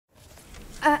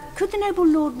Could the noble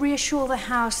lord reassure the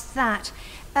House that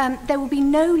there will be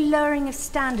no lowering of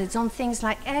standards on things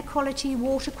like air quality,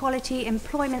 water quality,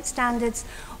 employment standards,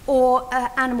 or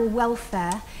animal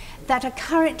welfare that are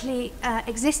currently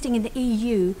existing in the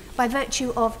EU by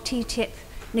virtue of TTIP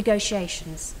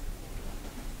negotiations?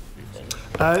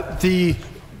 The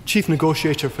chief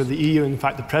negotiator for the EU, in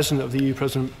fact the President of the EU,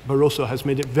 President Barroso, has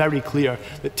made it very clear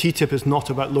that TTIP is not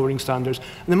about lowering standards.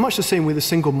 And in much the same way, the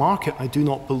single market, I do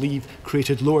not believe,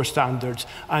 created lower standards.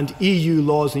 And EU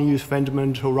laws and EU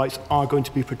fundamental rights are going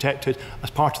to be protected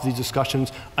as part of these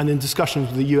discussions. And in discussions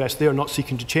with the US, they are not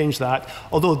seeking to change that,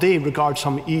 although they regard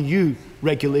some EU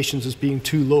regulations as being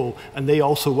too low, and they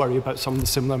also worry about some of the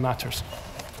similar matters.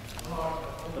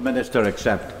 The Minister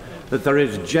accept that there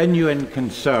is genuine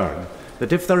concern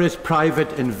that if there is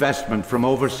private investment from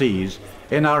overseas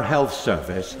in our health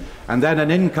service, and then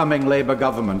an incoming Labour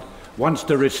government wants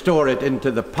to restore it into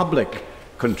the public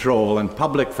control and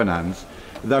public finance,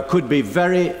 there could be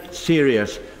very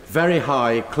serious, very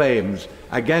high claims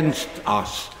against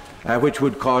us, which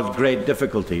would cause great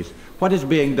difficulties. What is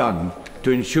being done to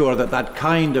ensure that that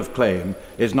kind of claim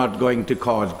is not going to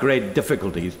cause great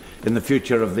difficulties in the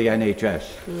future of the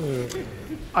NHS?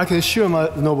 I can assure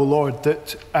the noble lord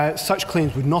that such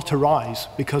claims would not arise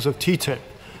because of TTIP.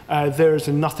 There is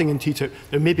nothing in TTIP.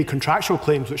 There may be contractual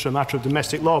claims which are a matter of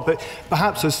domestic law, but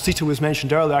perhaps, as CETA was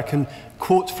mentioned earlier, I can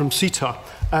quote from CETA.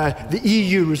 The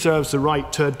EU reserves the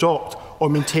right to adopt or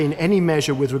maintain any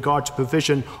measure with regard to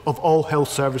provision of all health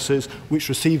services which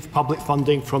receive public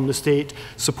funding from the state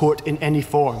support in any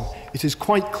form. It is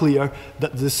quite clear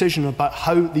that the decision about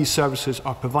how these services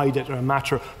are provided are a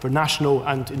matter for national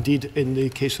and, indeed, in the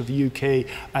case of the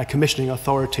UK, commissioning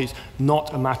authorities,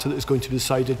 not a matter that is going to be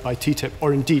decided by TTIP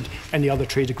or, indeed, any other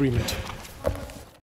trade agreement.